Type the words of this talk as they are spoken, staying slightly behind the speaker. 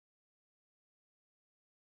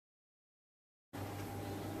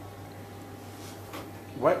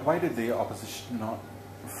Why did the opposition not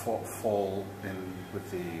fall in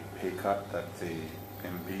with the pay cut that the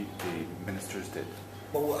ministers did?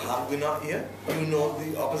 Well, have we not yet? You know,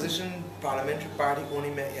 the opposition parliamentary party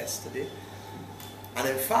only met yesterday. And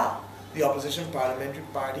in fact, the opposition parliamentary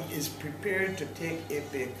party is prepared to take a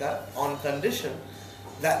pay cut on condition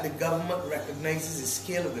that the government recognizes the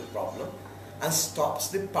scale of the problem and stops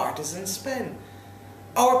the partisan spend.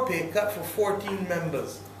 Our pay cut for 14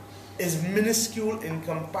 members is minuscule in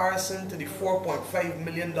comparison to the $4.5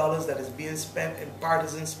 million that is being spent in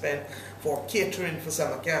partisan spend for catering for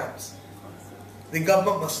summer camps. The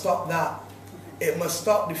government must stop that. It must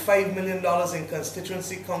stop the $5 million in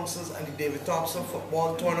constituency councils and the David Thompson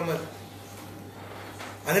football tournament.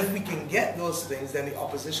 And if we can get those things, then the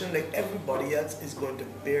opposition, like everybody else, is going to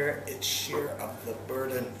bear its share of the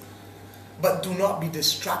burden. But do not be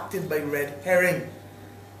distracted by red herring.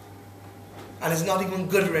 And it's not even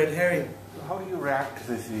good red herring. How do you react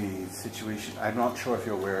to the situation? I'm not sure if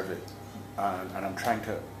you're aware of it, and I'm trying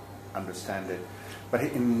to understand it. But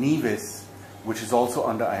in Nevis, which is also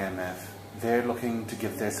under IMF, they're looking to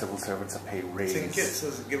give their civil servants a pay raise. St. Kitts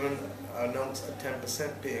has announced a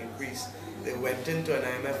 10% pay increase. They went into an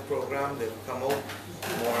IMF program, they've come out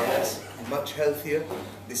more or less much healthier.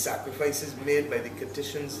 The sacrifices made by the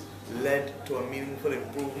Kittitians led to a meaningful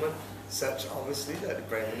improvement, such obviously that the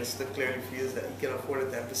Prime Minister clearly feels that he can afford a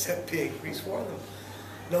 10% pay increase for them.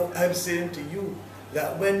 Now, I'm saying to you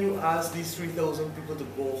that when you ask these 3,000 people to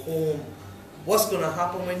go home, what's going to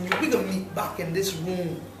happen when we're going to meet back in this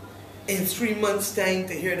room in 3 months' time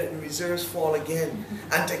to hear that the reserves fall again,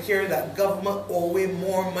 and to hear that government owe away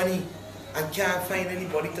more money and can't find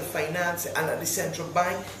anybody to finance it, and that the central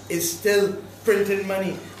bank is still printing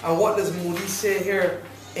money. And what does Moody say here?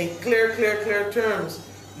 In clear terms,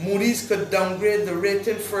 Moody's could downgrade the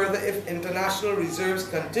rating further if international reserves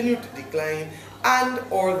continue to decline and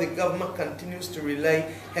or the government continues to rely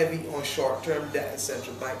heavy on short-term debt and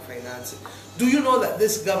central bank financing. Do you know that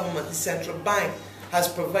this government, the central bank, has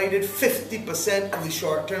provided 50% of the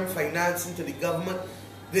short-term financing to the government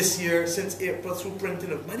this year since April through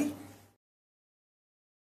printing of money?